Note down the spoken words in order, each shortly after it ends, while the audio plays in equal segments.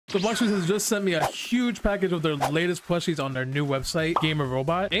So Blox has just sent me a huge package of their latest plushies on their new website, Gamer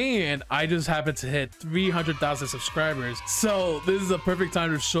Robot, and I just happened to hit 300,000 subscribers. So this is a perfect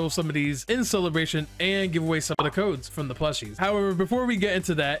time to show some of these in celebration and give away some of the codes from the plushies. However, before we get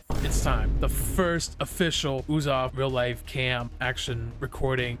into that, it's time. The first official Uzoff real life cam action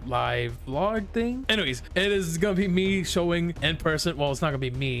recording live vlog thing. Anyways, it is gonna be me showing in person. Well, it's not gonna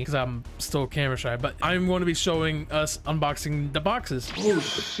be me because I'm still camera shy, but I'm going to be showing us unboxing the boxes. Oh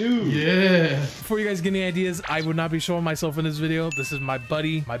shoot. Yeah. Before you guys get any ideas, I would not be showing myself in this video. This is my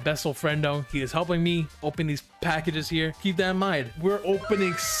buddy, my best old friendo. He is helping me open these packages here. Keep that in mind. We're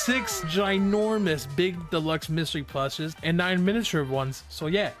opening 6 ginormous big deluxe mystery plushes and 9 miniature ones. So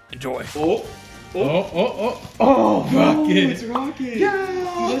yeah, enjoy. Oh, Rocket. It's Rocket. Yeah.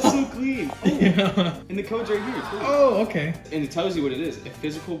 Dude, that's so clean. Oh. Yeah. And the code's right here too. Oh, okay. And it tells you what it is. A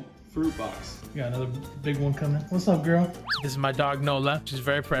physical fruit box. Got another big one coming. What's up, girl? This is my dog, Nola. She's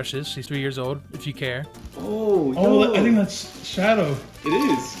very precious. She's 3 years old, if you care. Oh, yo. I think that's Shadow. It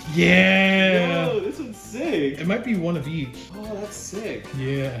is. Yeah. Yo, this one's sick. It might be one of each. Oh, that's sick.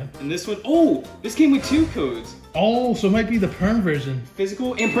 Yeah. And this one, oh, this came with 2 codes. Oh, so it might be the perm version.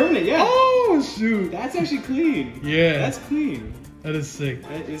 Physical and permanent, yeah. Oh, shoot. That's actually clean. Yeah. That's clean. That is sick.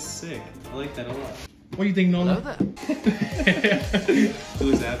 That is sick. I like that a lot. What do you think, Nola?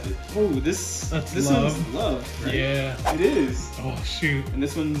 Who's happy? Oh, this love. One's love, right? Yeah. It is. Oh, shoot. And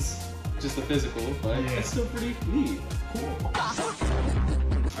this one's just the physical, but it's still pretty neat. Cool.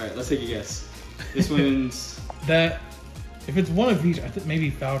 Alright, let's take a guess. This one's... That, if it's one of each, I think maybe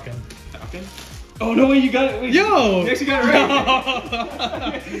Falcon. Falcon? Oh, no way, you got it. Wait, yo! You actually got it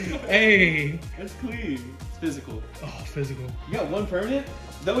right. Hey. That's clean. It's physical. Oh, physical. You got 1 permanent?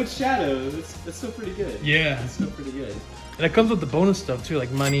 Though it's Shadow, that's still pretty good. Yeah. It's still pretty good. And it comes with the bonus stuff too, like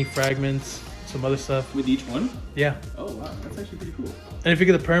money, fragments, some other stuff. With each one? Yeah. Oh wow, that's actually pretty cool. And if you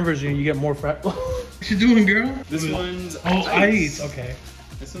get the perm version, you get more what you doing, girl? This one's ice. Okay.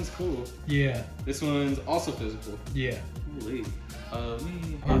 This one's cool. Yeah. This one's also physical. Yeah. Holy.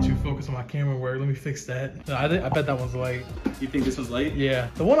 I'm not too focused on my camera work. Let me fix that. No, I bet that one's light. You think this one's light? Yeah.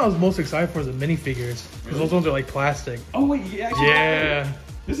 The one I was most excited for is the minifigures. Because those ones are like plastic. Oh wait, you actually yeah.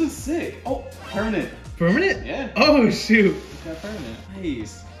 This is sick. Oh, permanent. Permanent? Yeah. Oh shoot. It's got permanent.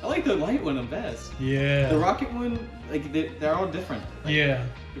 Nice. I like the light one the best. Yeah. The rocket one, like they're all different. Like, yeah.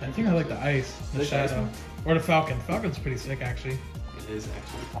 I think I like the ice, the Shadow, or the Falcon. Falcon's pretty sick actually. It is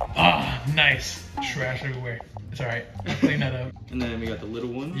actually. Ah, nice. Trash everywhere. It's alright. I'll clean that up. And then we got the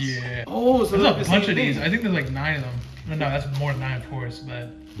little ones. Yeah. Oh, so there's a bunch of these. I think there's like 9 of them. No, that's more than 9 of course, but.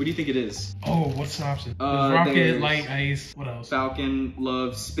 What do you think it is? Oh, what's the option? There's Rocket, Light, Ice. What else? Falcon,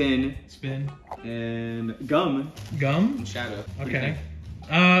 Love, Spin. Spin. And Gum. Gum? And Shadow. Okay.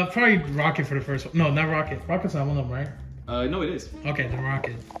 Probably Rocket for the first one. No, not Rocket. Rocket's not one of them, right? No, it is. Okay, then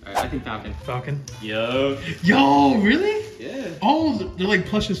Rocket. Alright, I think Falcon. Falcon. Yo. Yo, really? Yeah. Oh, they're like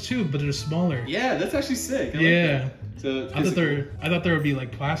plushes too, but they're smaller. Yeah, that's actually sick. I yeah. Like that. So, I thought there would be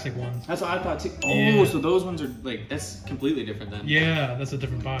like plastic ones. That's what I thought too. Oh, yeah. so those ones are like, that's completely different then. Yeah, that's a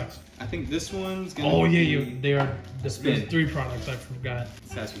different box. I think this one's gonna they are. There's 3 products I forgot.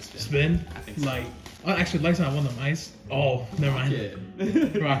 This has to be Spin. Spin? I think so. Light. Oh, actually, Light's not one of them. Ice. Oh, never mind.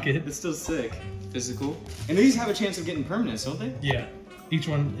 Rocket. Rocket. It's still sick. Physical. And these have a chance of getting permanents, don't they? Yeah. Each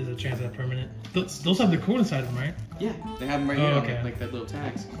one is a chance at permanent. Those have the code inside them, right? Yeah, they have them right here, okay. like that little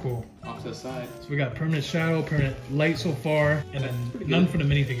tags. Cool. Off to the side. So we got permanent Shadow, permanent Light so far, and then none for the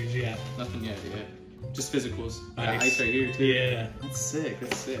minifigures yet. Nothing yet, Just physicals. Nice. Ice right here too. Yeah. That's sick,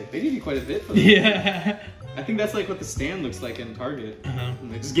 that's sick. They gave you quite a bit for that. Yeah. I think that's like what the stand looks like in Target. Uh-huh.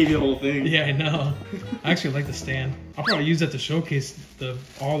 They just gave you the whole thing. Yeah, I know. I actually like the stand. I'll probably use that to showcase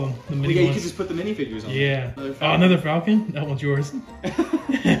all of them. The mini you ones. could just put the minifigures on. Yeah. Another Another Falcon? That one's yours. Put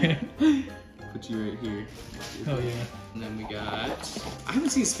you right here. Oh yeah. And then we got. I haven't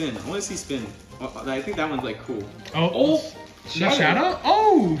seen Spin. I want to see Spin. I think that one's like cool. Oh. Shadow?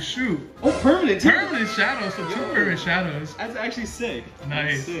 Oh shoot. Oh, permanent. Permanent Shadows. So 2 permanent Shadows. That's actually sick.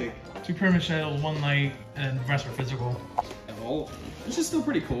 Nice. That's sick. 2 permanent Shadows, 1 Light, and the rest are physical. Oh, this is still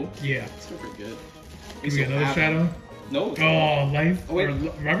pretty cool. Yeah. It's still pretty good. We get another Shadow. No. Oh, Life. Oh, wait. Or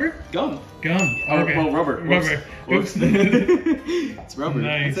rubber? Gum. Gum. Okay. Oh, well, rubber. Rubber. Whoops. It's rubber.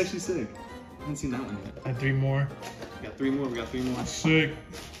 Nice. That's actually sick. I haven't seen that one yet. And 3 more. We got 3 more. We got 3 more. Sick.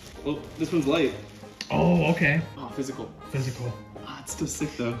 Oh, this one's light. Oh, okay. Oh, physical. Physical. Ah, it's still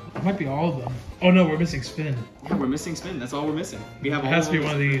sick though. That might be all of them. Oh no, we're missing Spin. Yeah, we're missing Spin. That's all we're missing. We have. It has to be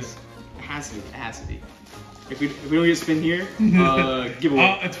one of these. It has to be. It has to be. If we don't get Spin here,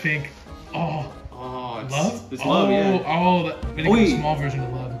 giveaway. Oh, it's pink. Oh. Oh, it's Love? It's Love, yeah. Oh, we need a small version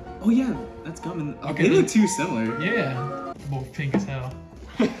of Love. Oh yeah, that's Gum. Okay, they look too similar. Yeah. Both pink as hell.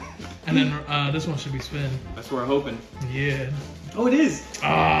 And then this one should be spin. That's what we're hoping. Yeah. Oh, it is.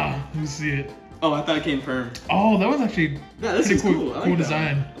 Ah, let me see it. Oh, I thought it came firm. Oh, that was actually this is cool. Cool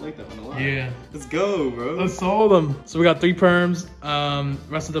design. I like that one a lot. Yeah. Let's go, bro. Let's solve them. So we got 3 perms.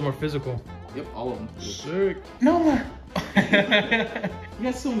 Rest of them are physical. Yep, all of them. Sick. No more. You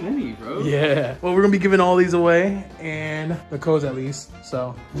got so many, bro. Yeah. Well, we're gonna be giving all these away and the codes at least.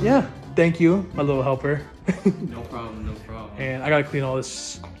 So yeah, thank you, my little helper. No problem, no problem. And I gotta clean all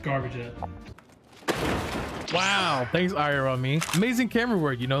this garbage up. Wow, thanks IR on me. Amazing camera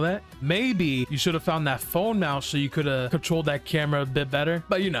work, you know that? Maybe you should have found that phone mount so you could have controlled that camera a bit better,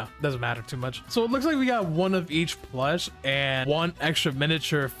 but you know, doesn't matter too much. So it looks like we got 1 of each plush and 1 extra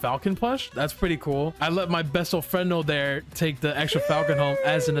miniature Falcon plush. That's pretty cool. I let my best old friend know there take the extra Falcon home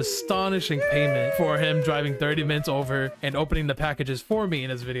as an astonishing payment for him driving 30 minutes over and opening the packages for me in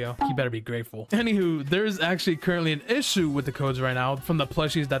this video. He better be grateful. Anywho, there is actually currently an issue with the codes right now from the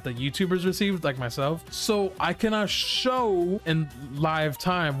plushies that the YouTubers received, like myself. So I cannot show in live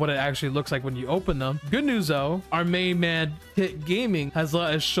time what it actually looks like when you open them. Good news though, our main man Kit Gaming has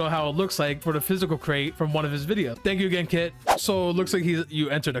let us show how it looks like for the physical crate from one of his videos. Thank you again, Kit. So it looks like you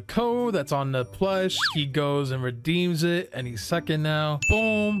entered a code that's on the plush. He goes and redeems it and he's second now.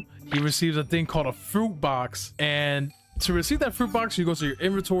 Boom. He receives a thing called a fruit box, and to receive that fruit box, you go to your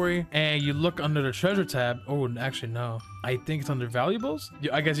inventory and you look under the treasure tab. Oh, actually, no. I think it's under valuables.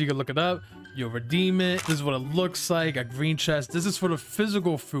 I guess you can look it up. You'll redeem it. This is what it looks like. A green chest. This is for the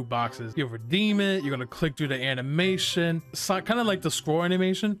physical fruit boxes. You'll redeem it. You're going to click through the animation. It's kind of like the scroll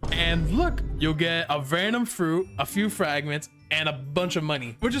animation. And look, you'll get a random fruit, a few fragments, and a bunch of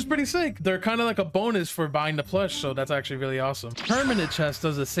money, which is pretty sick. They're kind of like a bonus for buying the plush, so that's actually really awesome. Permanent chest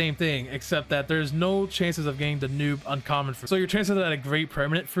does the same thing, except that there's no chances of getting the noob uncommon fruit. So your chances that a great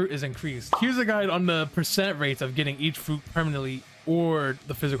permanent fruit is increased. Here's a guide on the percent rates of getting each fruit permanently or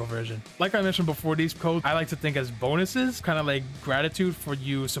the physical version. Like I mentioned before, these codes I like to think as bonuses, kind of like gratitude for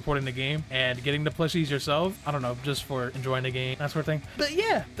you supporting the game and getting the plushies yourself. I don't know, just for enjoying the game, that sort of thing. But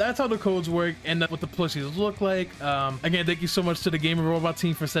yeah, that's how the codes work and what the plushies look like. Again, thank you so much to the Gamer Robot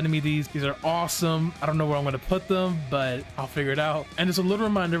team for sending me these. These are awesome. I don't know where I'm going to put them, but I'll figure it out. And just a little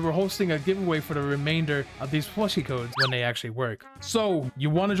reminder, we're hosting a giveaway for the remainder of these plushie codes when they actually work. So you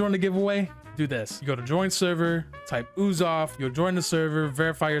want to join the giveaway? Do this. You go to join server, type ooze off, you'll join the server,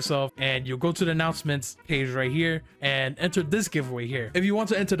 verify yourself, and you'll go to the announcements page right here and enter this giveaway here. If you want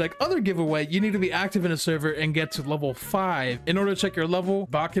to enter like other giveaway, you need to be active in the server and get to level 5. In order to check your level,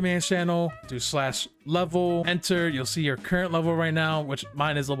 bot command channel, do /level, enter. You'll see your current level right now, which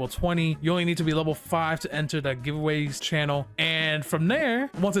mine is level 20. You only need to be level 5 to enter the giveaways channel. And from there,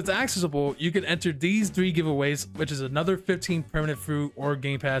 once it's accessible, you can enter these 3 giveaways, which is another 15 permanent fruit or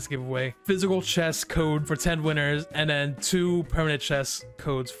game pass giveaway, physical chest code for 10 winners, and then 2 permanent chest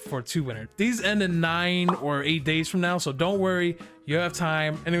codes for 2 winners. These end in 9 or 8 days from now, so don't worry, you have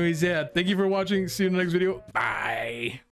time. Anyways, yeah, thank you for watching. See you in the next video. Bye.